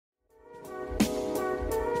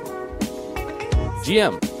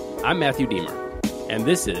GM, I'm Matthew Deemer, and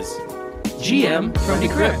this is GM from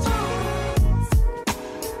Decrypt.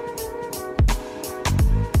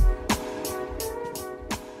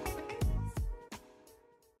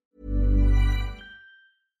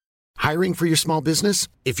 Hiring for your small business?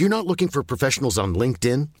 If you're not looking for professionals on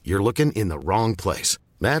LinkedIn, you're looking in the wrong place.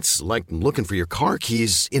 That's like looking for your car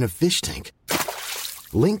keys in a fish tank.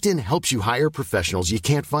 LinkedIn helps you hire professionals you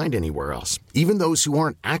can't find anywhere else, even those who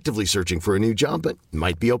aren't actively searching for a new job but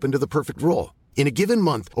might be open to the perfect role. In a given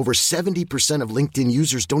month, over 70% of LinkedIn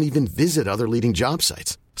users don't even visit other leading job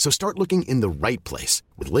sites. So start looking in the right place.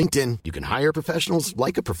 With LinkedIn, you can hire professionals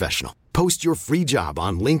like a professional. Post your free job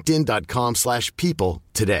on linkedin.com/people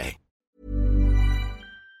today.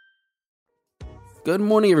 Good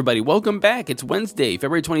morning, everybody. Welcome back. It's Wednesday,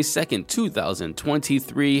 February 22nd,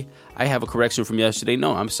 2023. I have a correction from yesterday.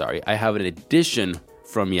 No, I'm sorry. I have an addition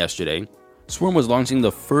from yesterday. Swarm was launching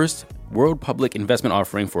the first world public investment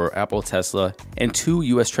offering for Apple, Tesla, and 2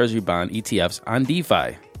 U.S. Treasury bond ETFs on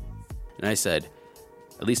DeFi. And I said,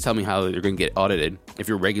 at least tell me how they're going to get audited. If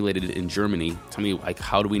you're regulated in Germany, tell me,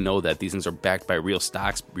 how do we know that these things are backed by real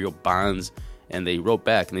stocks, real bonds? And they wrote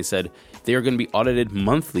back and they said they are going to be audited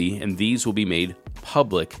monthly and these will be made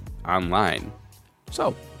public online.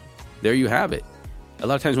 So there you have it. A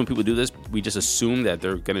lot of times when people do this, we just assume that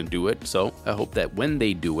they're going to do it. So I hope that when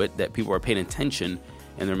they do it, that people are paying attention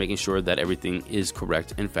and they're making sure that everything is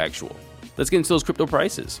correct and factual. Let's get into those crypto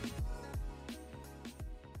prices.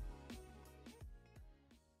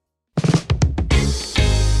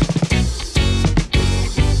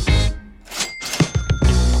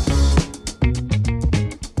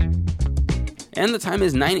 And the time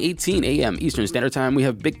is 9:18 a.m. Eastern Standard Time. We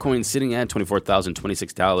have Bitcoin sitting at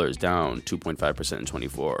 $24,026, down 2.5% in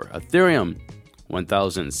 24. Ethereum,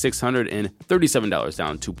 $1,637,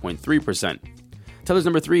 down 2.3%. Tether's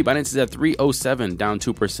number 3, Binance is at 307, down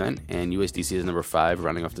 2%. And USDC is number 5,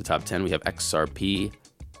 rounding off the top 10. We have XRP,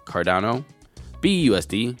 Cardano,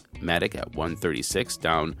 BUSD, Matic at 136,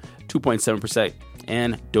 down 2.7%.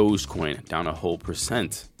 And Dogecoin, down a whole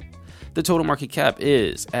percent. The total market cap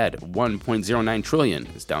is at $1.09 trillion.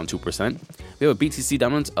 It's down 2%. We have a BTC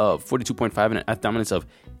dominance of 42.5 and an ETH dominance of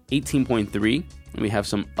 18.3. And we have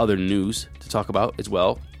some other news to talk about as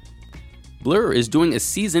well. Blur is doing a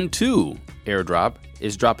Season 2 airdrop,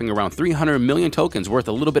 is dropping around 300 million tokens worth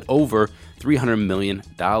a little bit over $300 million.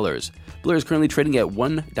 Blur is currently trading at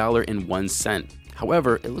 $1.01.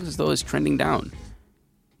 However, it looks as though it's trending down.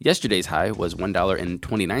 Yesterday's high was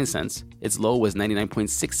 $1.29. Its low was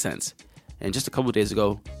 99.6 cents. And just a couple of days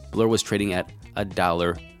ago, Blur was trading at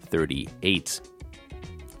 $1.38.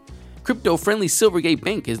 Crypto-friendly Silvergate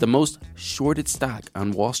Bank is the most shorted stock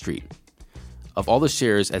on Wall Street. Of all the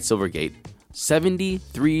shares at Silvergate,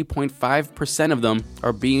 73.5% of them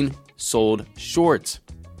are being sold short.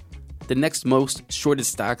 The next most shorted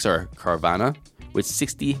stocks are Carvana, with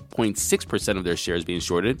 60.6% of their shares being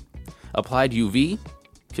shorted, Applied UV,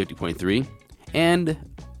 50.3%, and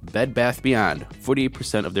Bed Bath Beyond,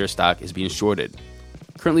 48% of their stock is being shorted.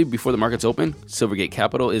 Currently, before the markets open, Silvergate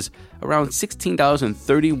Capital is around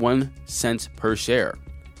 $16.31 per share,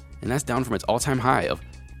 and that's down from its all-time high of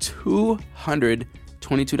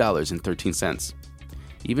 $222.13.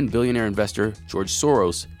 Even billionaire investor George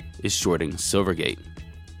Soros is shorting Silvergate.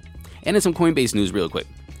 And in some Coinbase news real quick.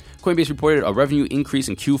 Coinbase reported a revenue increase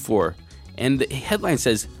in Q4, and the headline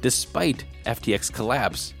says, despite FTX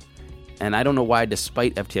collapse. And I don't know why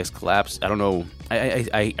despite FTX collapse. I don't know.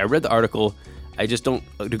 I read the article. I just don't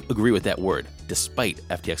agree with that word, despite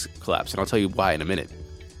FTX collapse. And I'll tell you why in a minute.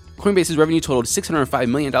 Coinbase's revenue totaled $605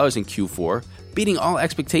 million in Q4, beating all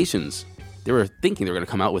expectations. They were thinking they were going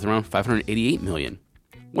to come out with around $588 million.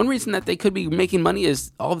 One reason that they could be making money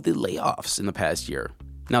is all of the layoffs in the past year.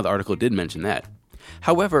 Now, the article did mention that.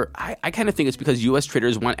 However, I kind of think it's because U.S.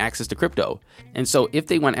 traders want access to crypto. And so if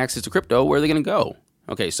they want access to crypto, where are they going to go?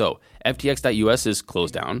 Okay, so FTX.US is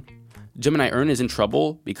closed down. Gemini Earn is in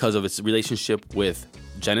trouble because of its relationship with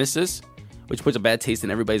Genesis, which puts a bad taste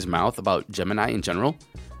in everybody's mouth about Gemini in general.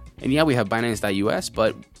 And yeah, we have Binance.US,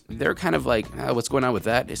 but they're kind of like, what's going on with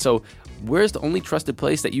that? So where's the only trusted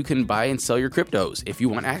place that you can buy and sell your cryptos if you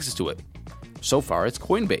want access to it? So far, it's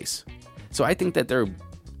Coinbase. So I think that they're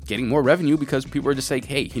getting more revenue because people are just like,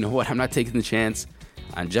 hey, you know what? I'm not taking the chance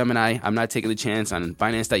on Gemini. I'm not taking the chance on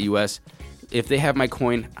Binance.US. If they have my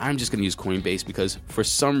coin, I'm just going to use Coinbase because for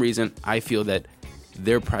some reason, I feel that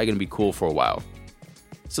they're probably going to be cool for a while.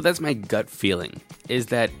 So that's my gut feeling, is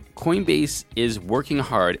that Coinbase is working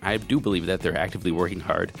hard. I do believe that they're actively working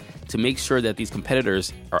hard to make sure that these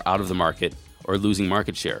competitors are out of the market or losing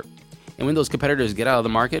market share. And when those competitors get out of the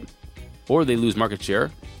market or they lose market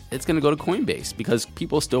share, it's going to go to Coinbase because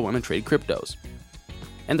people still want to trade cryptos.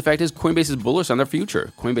 And the fact is, Coinbase is bullish on their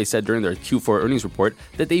future. Coinbase said during their Q4 earnings report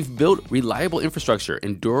that they've built reliable infrastructure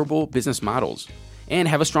and durable business models and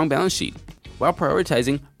have a strong balance sheet while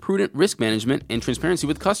prioritizing prudent risk management and transparency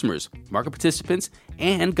with customers, market participants,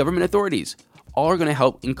 and government authorities. All are going to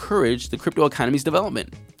help encourage the crypto economy's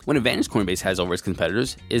development. One advantage Coinbase has over its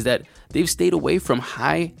competitors is that they've stayed away from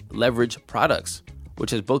high leverage products,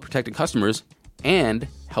 which has both protected customers and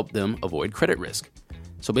helped them avoid credit risk.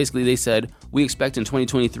 So basically they said, we expect in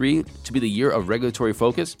 2023 to be the year of regulatory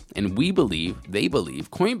focus, and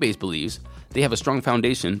Coinbase believes they have a strong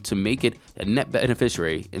foundation to make it a net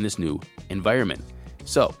beneficiary in this new environment.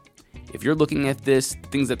 So if you're looking at this,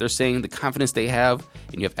 things that they're saying, the confidence they have,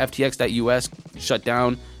 and you have FTX.US shut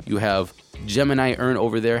down, you have Gemini Earn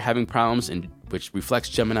over there having problems, and which reflects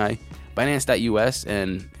Gemini, Binance.US,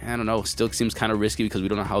 and I don't know, still seems kind of risky because we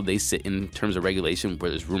don't know how they sit in terms of regulation,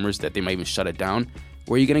 where there's rumors that they might even shut it down.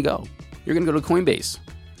 Where are you going to go? You're going to go to Coinbase.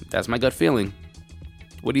 That's my gut feeling.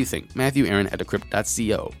 What do you think? Matthew Aaron at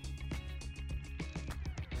decrypt.co.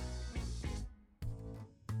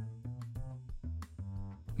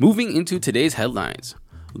 Moving into today's headlines.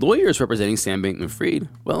 Lawyers representing Sam Bankman-Fried,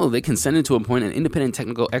 they consented to appoint an independent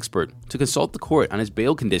technical expert to consult the court on his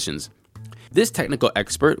bail conditions. This technical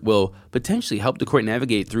expert will potentially help the court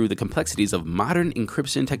navigate through the complexities of modern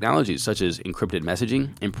encryption technologies such as encrypted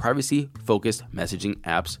messaging and privacy-focused messaging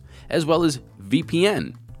apps, as well as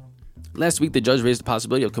VPN. Last week, the judge raised the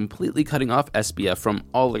possibility of completely cutting off SBF from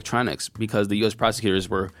all electronics because the U.S. prosecutors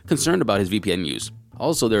were concerned about his VPN use.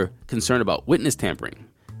 Also, they're concerned about witness tampering.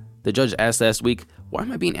 The judge asked last week, why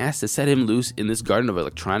am I being asked to set him loose in this garden of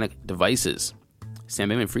electronic devices? Sam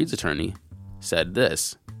Bankman-Fried's attorney said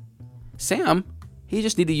this. Sam, he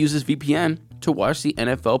just needed to use his VPN to watch the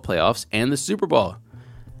NFL playoffs and the Super Bowl.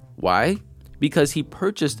 Why? Because he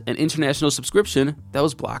purchased an international subscription that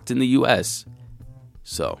was blocked in the US.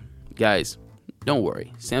 So, guys, don't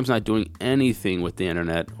worry. Sam's not doing anything with the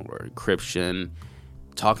internet or encryption,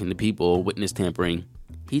 talking to people, witness tampering.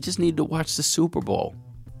 He just needed to watch the Super Bowl.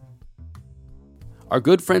 Our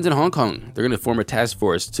good friends in Hong Kong, they're going to form a task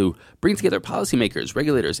force to bring together policymakers,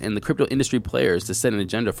 regulators, and the crypto industry players to set an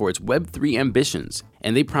agenda for its Web3 ambitions.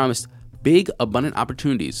 And they promised big, abundant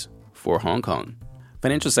opportunities for Hong Kong.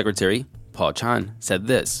 Financial Secretary Paul Chan said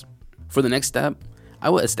this, for the next step, I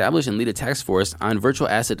will establish and lead a task force on virtual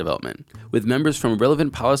asset development with members from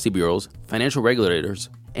relevant policy bureaus, financial regulators,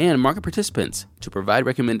 and market participants to provide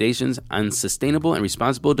recommendations on sustainable and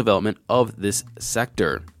responsible development of this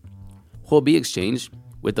sector. Huobi exchange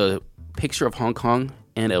with a picture of Hong Kong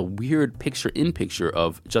and a weird picture-in-picture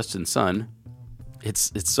of Justin Sun.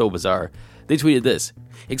 It's so bizarre. They tweeted this,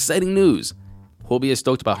 exciting news. Huobi is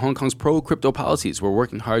stoked about Hong Kong's pro-crypto policies. We're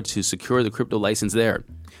working hard to secure the crypto license there.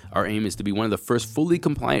 Our aim is to be one of the first fully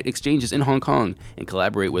compliant exchanges in Hong Kong and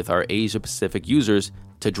collaborate with our Asia-Pacific users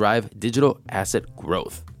to drive digital asset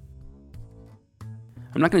growth.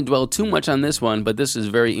 I'm not going to dwell too much on this one, but this is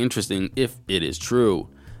very interesting if it is true.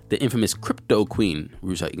 The infamous crypto queen,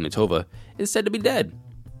 Ruja Ignatova, is said to be dead.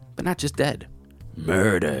 But not just dead,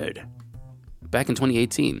 murdered. Back in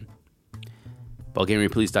 2018,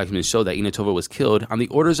 Bulgarian police documents show that Ignatova was killed on the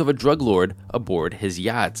orders of a drug lord aboard his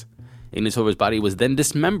yacht. Ignatova's body was then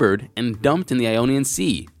dismembered and dumped in the Ionian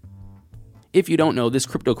Sea. If you don't know, this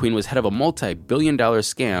crypto queen was head of a multi-billion-dollar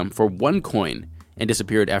scam for one coin and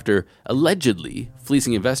disappeared after allegedly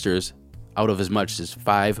fleecing investors out of as much as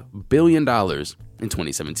 $5 billion in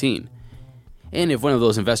 2017. And if one of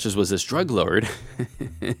those investors was this drug lord,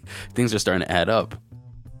 things are starting to add up.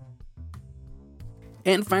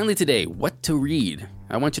 And finally today, what to read.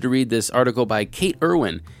 I want you to read this article by Kate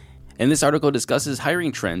Irwin. And this article discusses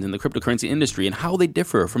hiring trends in the cryptocurrency industry and how they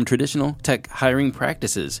differ from traditional tech hiring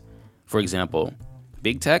practices. For example,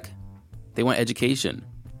 big tech, they want education.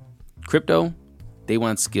 Crypto, they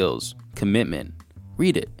want skills, commitment.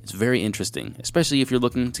 Read it. It's very interesting, especially if you're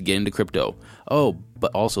looking to get into crypto. Oh,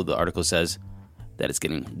 but also the article says that it's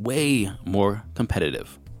getting way more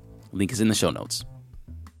competitive. Link is in the show notes.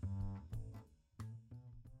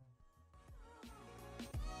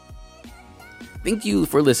 Thank you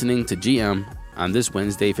for listening to GM on this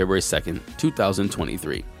Wednesday, February 2nd,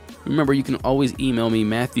 2023. Remember, you can always email me,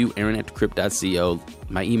 matthewaaron@decrypt.co.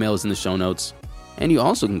 My email is in the show notes. And you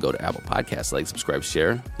also can go to Apple Podcasts, like, subscribe,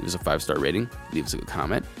 share, leave us a 5-star rating, leave us a good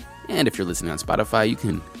comment. And if you're listening on Spotify, you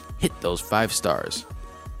can hit those 5 stars.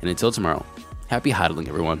 And until tomorrow, happy hodling,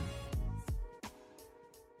 everyone.